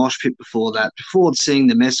been in a mosh pit before that. Before seeing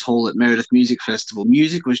the Mess Hall at Meredith Music Festival,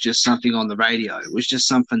 music was just something on the radio. It was just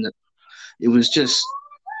something that it was just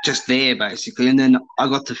there, basically. And then I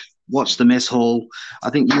got to watch the Mess Hall. I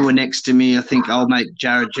think you were next to me. I think old mate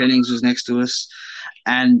Jared Jennings was next to us.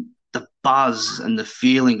 and the buzz and the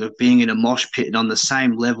feeling of being in a mosh pit and on the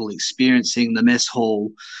same level, experiencing the mess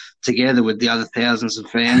hall together with the other thousands of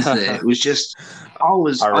fans there. It was just, I I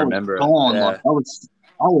was remember it. gone. Like Yeah.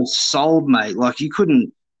 I was sold, mate. Like you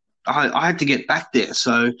couldn't. I had to get back there.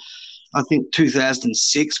 So I think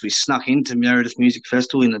 2006 we snuck into Meredith Music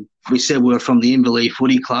Festival. We said we were from the Inverleigh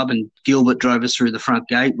Footy Club, and Gilbert drove us through the front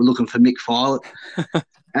gate. We're looking for Mick Filet,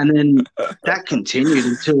 and then that continued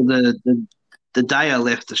until the day I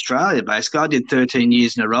left Australia. Basically, I did 13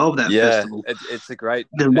 years in a row of that Yeah, festival. it's a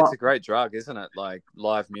great drug, isn't it? Like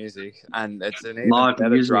live music, and it's an even Live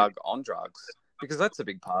better music. drug on drugs because that's a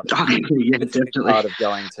big part. Yeah, It's a big definitely. part of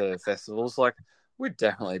going to festivals. Like we'd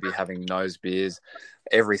definitely be having nose beers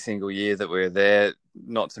every single year that we're there.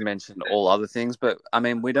 Not to mention all other things, but I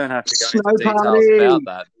mean we don't have to go Snow into details party. about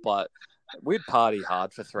that. But we'd party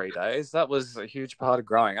hard for 3 days. That was a huge part of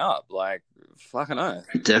growing up. Like fucking oath,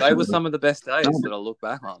 they were Definitely. some of the best days that I look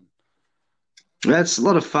back on. That's a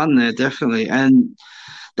lot of fun there, definitely. And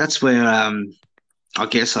that's where I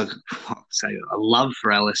guess I'd say a love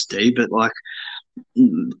for LSD, but like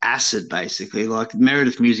acid basically. Like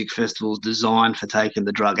Meredith Music Festival is designed for taking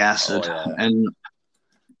the drug acid. Oh, yeah. And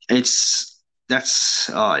it's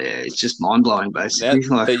just mind blowing basically.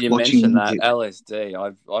 Now Like that you watching mentioned that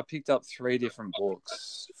LSD, I picked up 3 different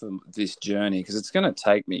books for this journey because it's going to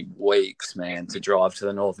take me weeks, man, to drive to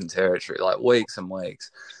the Northern Territory, like weeks and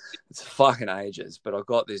weeks. It's fucking ages, but I've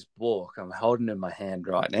got this book I'm holding in my hand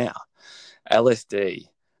right now, LSD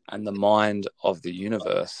and the Mind of the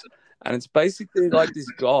Universe. And it's basically like this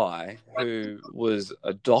guy who was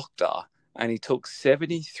a doctor and he took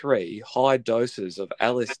 73 high doses of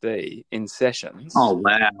LSD in sessions. Oh,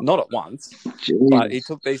 wow. Not at once, Jeez. but he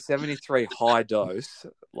took these 73 high dose,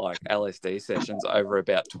 like LSD sessions over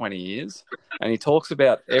about 20 years. And he talks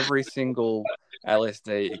about every single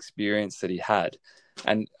LSD experience that he had.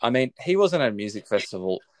 And I mean, he wasn't at a music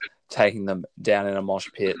festival taking them down in a mosh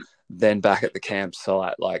pit, then back at the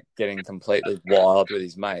campsite, like getting completely wild with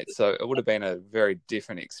his mates. So it would have been a very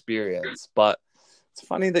different experience. But it's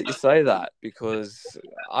funny that you say that because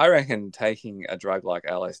I reckon taking a drug like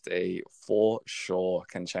LSD for sure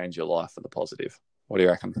can change your life for the positive. What do you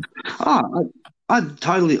reckon? Oh, I'm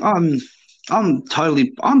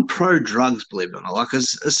pro drugs, believe it or not. Like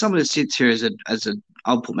as someone that sits here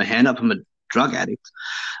I'll put my hand up, I'm a drug addict,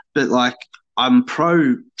 but like I'm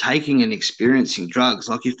pro taking and experiencing drugs.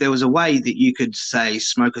 Like if there was a way that you could say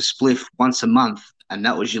smoke a spliff once a month and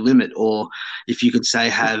that was your limit, or if you could say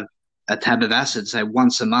have a tab of acid, say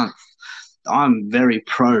once a month, I'm very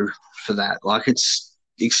pro for that. Like it's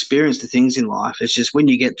experience the things in life. It's just when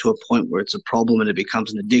you get to a point where it's a problem and it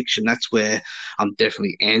becomes an addiction, that's where I'm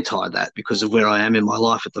definitely anti that because of where I am in my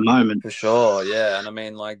life at the moment. For sure, yeah. And I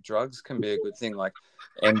mean, like drugs can be a good thing. Like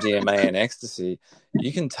MDMA and ecstasy,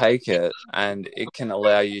 you can take it and it can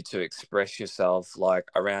allow you to express yourself like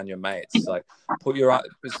around your mates. Like for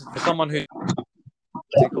someone who's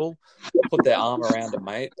physical, put their arm around a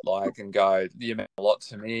mate like and go, you mean a lot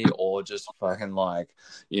to me, or just fucking like,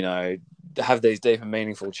 you know, have these deep and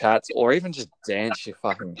meaningful chats, or even just dance your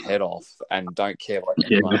fucking head off and don't care what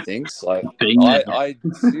anyone thinks. Like I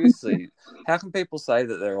seriously, how can people say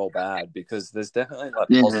that they're all bad? Because there's definitely like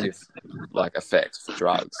positive like effects for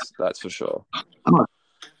drugs, that's for sure. Oh,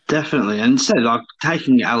 definitely. And so like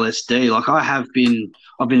taking LSD, like I've been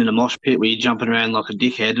in a mosh pit where you're jumping around like a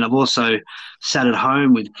dickhead, and I've also sat at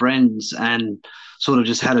home with friends and sort of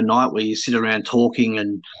just had a night where you sit around talking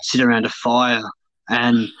and sit around a fire,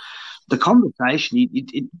 and the conversation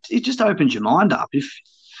it just opens your mind up. If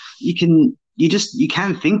you can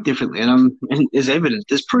think differently, and there's evidence,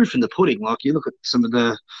 there's proof in the pudding. Like you look at some of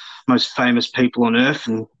the most famous people on earth,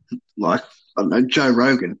 and like I don't know, Joe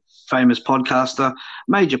Rogan, famous podcaster,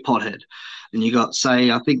 major pothead, and you got,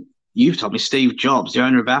 say, I think you've told me Steve Jobs, the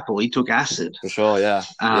owner of Apple, he took acid. For sure, yeah.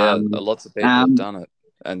 Lots of people have done it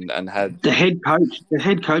and had the head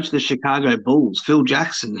coach of the Chicago Bulls, Phil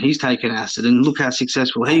Jackson, he's taken acid, and look how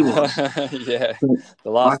successful he was. Yeah,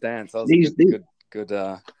 The Last Dance. That was good.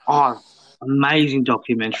 Amazing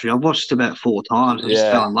documentary. I've watched it about 4 times. I just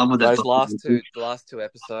fell in love with it. The last two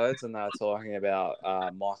episodes, and they were talking about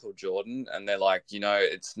Michael Jordan, and they're like, you know,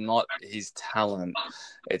 it's not his talent,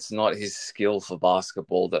 it's not his skill for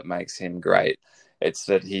basketball that makes him great. It's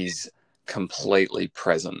that he's completely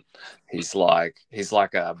present. He's like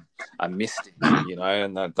a mystic, you know,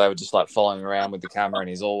 and they were just like following around with the camera, and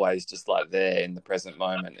he's always just like there in the present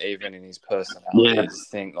moment, even in his personality. I just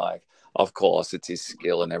think like, of course, it's his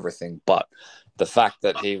skill and everything, but the fact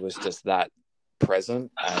that he was just that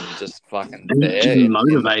present and just fucking there in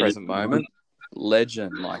the present moment,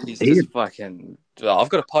 legend. Like he's just fucking I've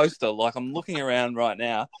got a poster. Like I'm looking around right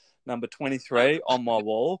now, number 23 on my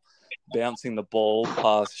wall, bouncing the ball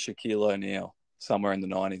past Shaquille O'Neal somewhere in the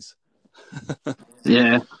 90s.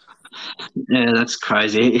 Yeah, yeah, that's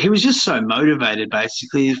crazy. He was just so motivated.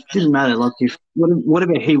 Basically, it didn't matter. Like if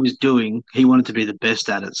whatever he was doing, he wanted to be the best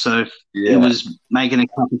at it. So if it Yeah, was making a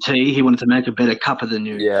cup of tea, he wanted to make a better cuppa than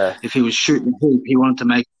you. yeah. If he was shooting a hoop, he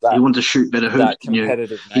That wanted to shoot better hoops that than you.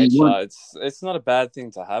 competitive He wanted, nature, it's not a bad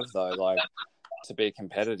thing to have though. Like to be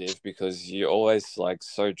competitive because you're always like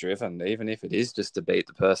so driven, even if it is just to beat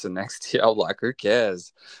the person next to you. I'm like, who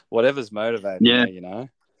cares? Whatever's motivating yeah, you.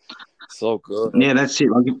 It's all good. yeah, that's it.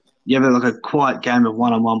 Like you have like a quiet game of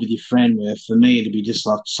one on one with your friend. Where for me it'd be just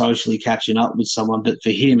like socially catching up with someone, but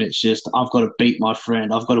for him it's just I've got to beat my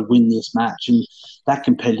friend. I've got to win this match, and that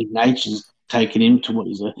competitive nature's taken him to what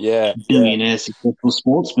he's a Yeah, billionaire successful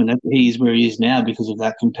sportsman. He is where he is now because of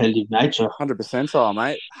that competitive nature. 100% are,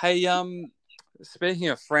 mate. Hey, speaking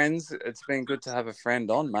of friends, it's been good to have a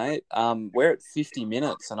friend on, mate. We're at 50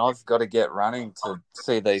 minutes and I've got to get running to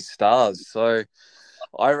see these stars. So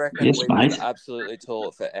I reckon Yes, we could mate. absolutely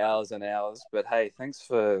talk for hours and hours. But hey, thanks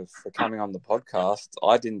for coming on the podcast.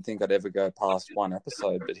 I didn't think I'd ever go past one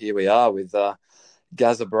episode, but here we are with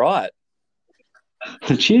Gaza Bright.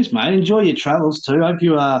 Cheers, mate. Enjoy your travels too. Hope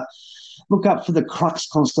you look up for the Crux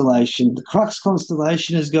constellation. The Crux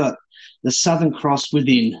constellation has got the Southern Cross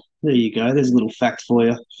within. There you go. There's a little fact for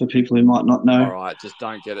you for people who might not know. All right, just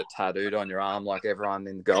don't get it tattooed on your arm like everyone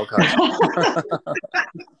in the Gold Coast.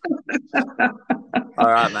 All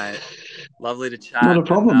right, mate. Lovely to chat. Not a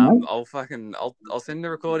problem, and, mate. I'll send the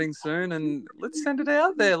recording soon, and let's send it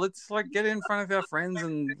out there. Let's get in front of our friends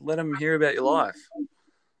and let them hear about your life.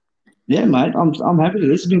 Yeah, mate. I'm happy to.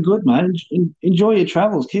 This has been good, mate. Enjoy your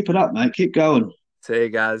travels. Keep it up, mate. Keep going. See you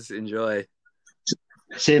guys. Enjoy.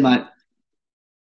 See you, mate.